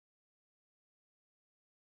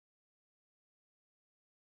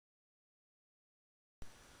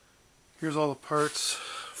Here's all the parts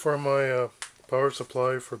for my power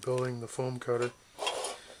supply for building the foam cutter.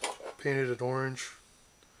 Painted it orange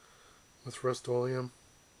with Rust-Oleum,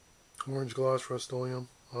 orange gloss Rust-Oleum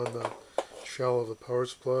on the shell of the power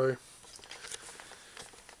supply.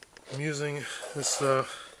 I'm using this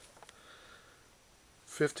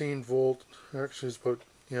 15 volt, actually it's about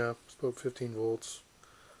 15 volts,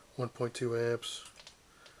 1.2 amps.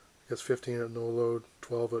 I guess 15 at no load,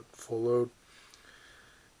 12 at full load.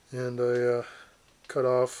 And I cut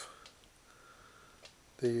off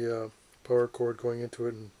the power cord going into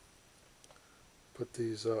it and put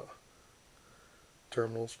these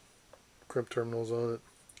terminals, crimp terminals on it.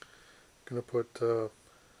 I'm going to put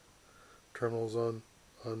terminals on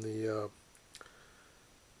the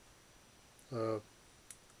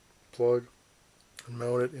plug and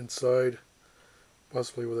mount it inside,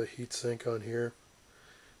 possibly with a heat sink on here.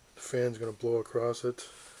 The fan's going to blow across it.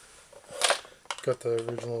 Got the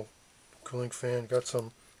original cooling fan. Got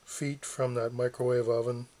some feet from that microwave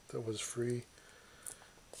oven that was free.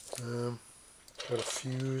 Got a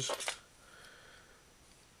fuse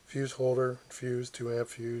holder, 2 amp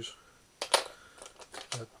fuse.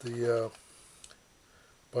 Got the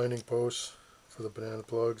binding posts for the banana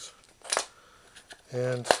plugs.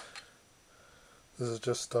 And this is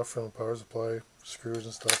just stuff from the power supply, screws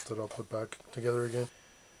and stuff that I'll put back together again.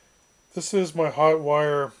 This is my hot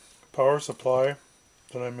wire power supply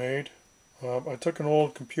that I made. I took an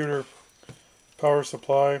old computer power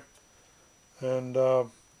supply and it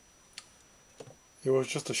was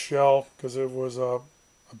just a shell because it was a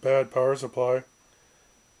bad power supply,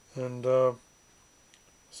 and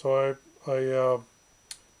so I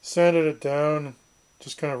sanded it down,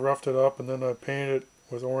 just kind of roughed it up, and then I painted it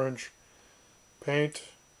with orange paint.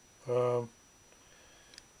 And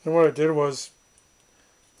what I did was,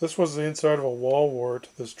 this was the inside of a wall wart,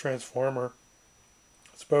 this transformer.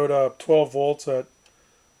 It's about 12 volts at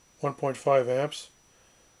 1.5 amps.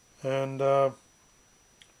 And so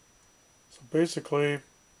basically, I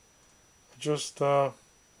just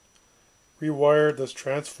rewired this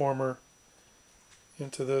transformer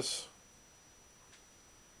into these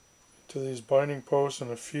binding posts and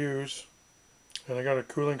a fuse. And I got a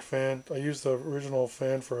cooling fan. I used the original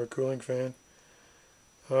fan for a cooling fan.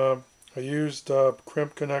 I used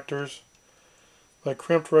crimp connectors. I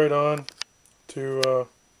crimped right on to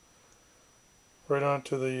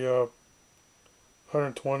the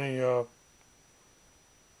 120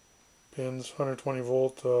 pins, 120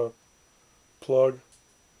 volt plug.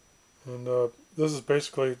 And this is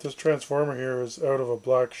basically, this transformer here is out of a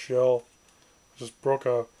black shell. I just broke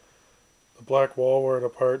the black wall wart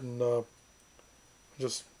apart and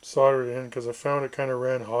just soldered it in because I found it kind of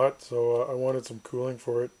ran hot, so I wanted some cooling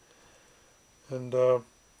for it. And I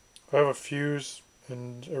have a fuse,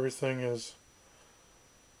 and everything is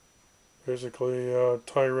basically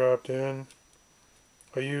tie wrapped in.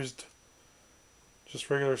 I used just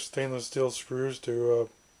regular stainless steel screws to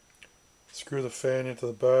screw the fan into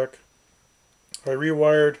the back. I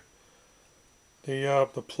rewired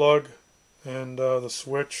the plug and the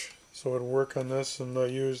switch so it would work on this, and I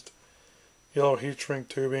used yellow heat shrink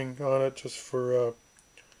tubing on it just for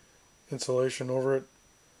insulation over it.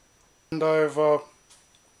 And I've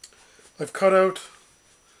cut out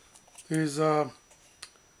these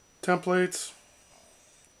templates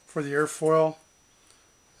for the airfoil,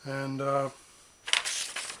 and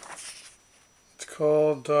it's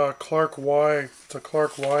called Clark Y. It's a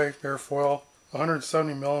Clark Y airfoil,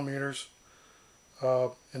 170 millimeters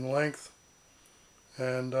in length,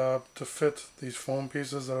 and to fit these foam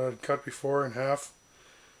pieces that I had cut before in half,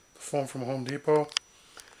 the foam from Home Depot.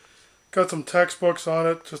 Got some textbooks on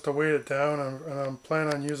it just to weight it down, and I'm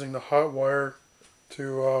planning on using the hot wire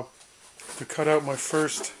to cut out my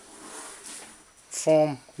first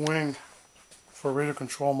foam wing for radio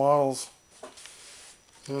control models.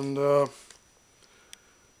 And so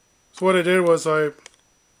what I did was I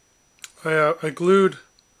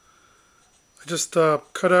just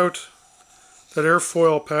cut out that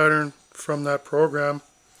airfoil pattern from that program,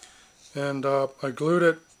 and I glued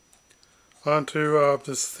it onto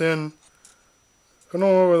this thin, I don't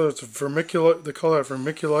know whether it's a vermiculite, they call that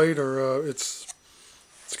vermiculite, or it's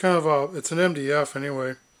kind of it's an MDF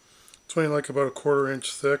anyway. It's only like about a 1/4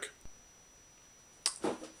 inch thick.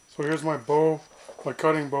 So here's my bow, my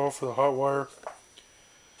cutting bow for the hot wire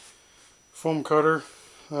foam cutter.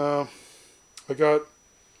 I got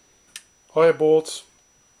eye bolts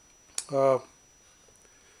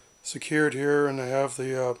secured here, and I have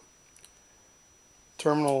the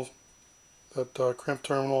terminal, that crimp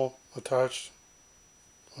terminal attached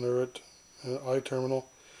under it, an eye terminal.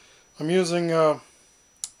 I'm using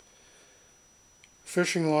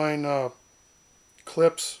fishing line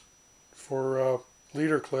clips for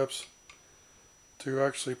leader clips to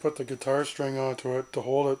actually put the guitar string onto it to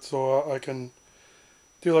hold it, so I can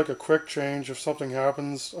do like a quick change if something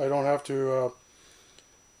happens. I don't have to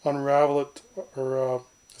unravel it, or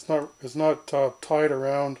it's not tied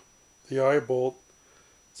around the eye bolt.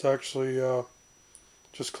 It's actually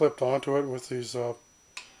just clipped onto it with these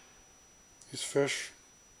fish,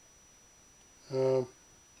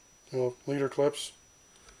 leader clips,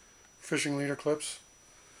 fishing leader clips.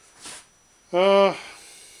 So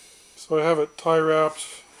I have it tie wrapped,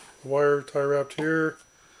 wire tie wrapped here.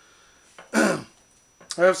 I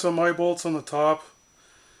have some eye bolts on the top.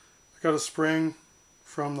 I got a spring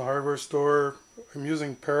from the hardware store. I'm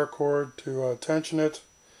using paracord to tension it,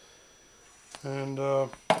 and I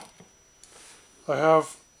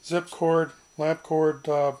have zip cord, lamp cord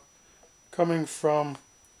coming from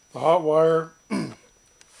the hot wire, and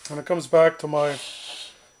it comes back to my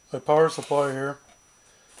power supply here.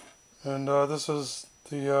 And this is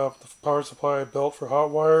the power supply I built for hot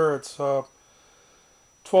wire. It's 12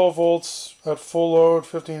 volts at full load,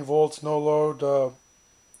 15 volts no load,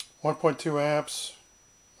 1.2 amps.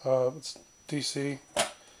 It's DC,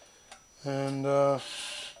 and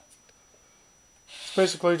it's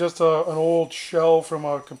basically just an old shell from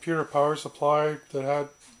a computer power supply that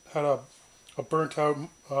had a burnt out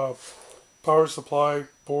power supply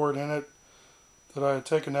board in it that I had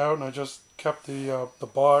taken out, and I just kept the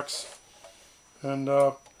box. And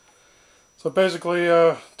so basically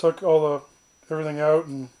took everything out,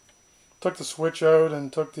 and took the switch out,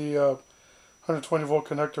 and took the 120 volt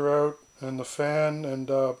connector out, and the fan, and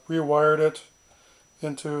rewired it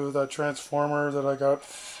into that transformer that I got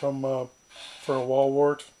from for a wall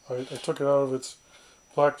wart. I took it out of its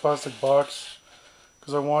black plastic box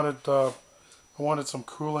because I wanted some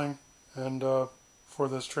cooling and for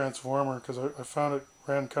this transformer, because I found it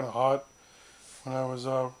ran kind of hot when I was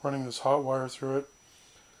running this hot wire through it.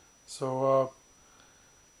 So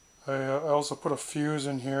I also put a fuse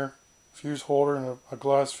in here, fuse holder, and a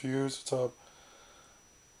glass fuse. It's a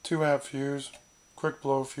 2 amp fuse, quick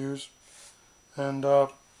blow fuse. And I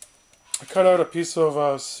cut out a piece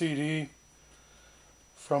of CD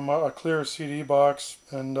from a clear CD box,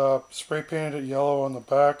 and spray painted it yellow on the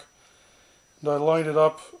back. And I lined it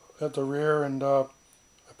up at the rear, and I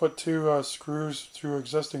put 2 screws through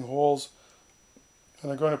existing holes,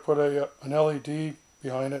 and I'm going to put an LED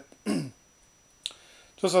behind it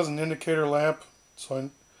just as an indicator lamp, so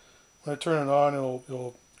when I turn it on,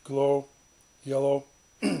 it'll glow yellow.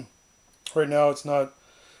 Right now it's not,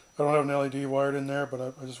 I don't have an LED wired in there,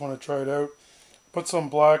 but I just want to try it out. Put some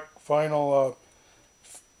black vinyl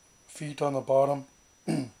feet on the bottom.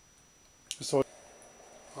 So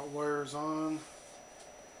hot wire's on.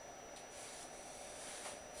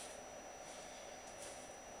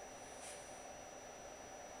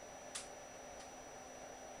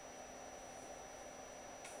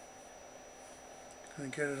 Gonna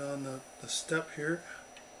get it on the step here.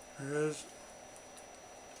 There it is.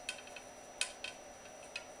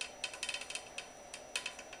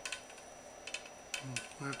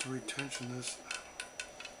 I have to retension this.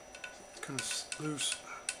 It's kind of loose.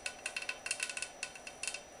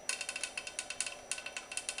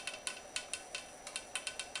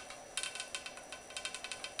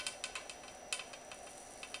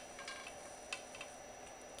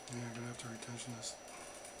 Yeah, I'm gonna have to retension this.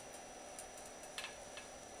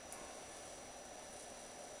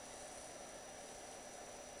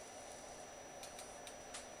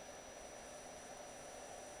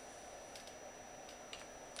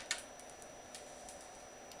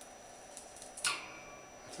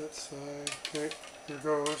 That side. Okay, here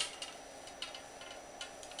goes.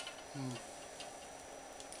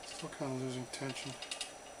 Still kind of losing tension.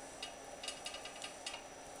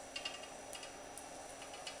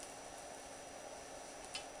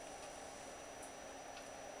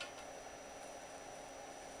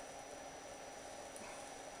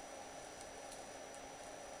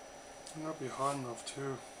 Might not be hot enough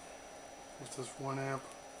too with this 1 amp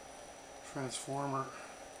transformer.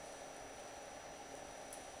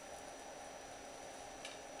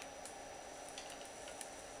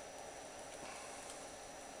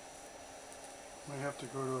 Might have to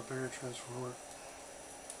go to a bigger transformer.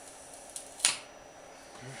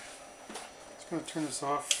 Okay. Just going to turn this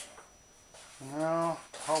off for now.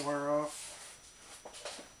 Hot wire off.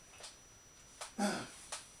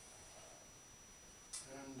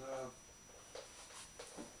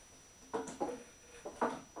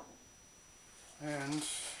 And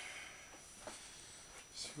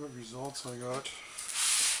see what results I got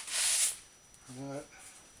for that.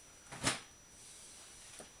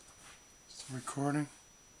 recording.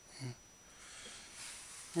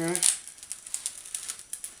 Yeah. Okay.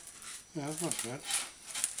 Yeah, that's not bad.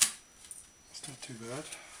 That's not too bad.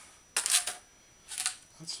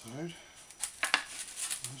 That side.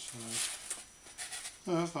 That side.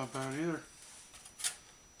 No, that's not bad either.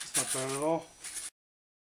 That's not bad at all.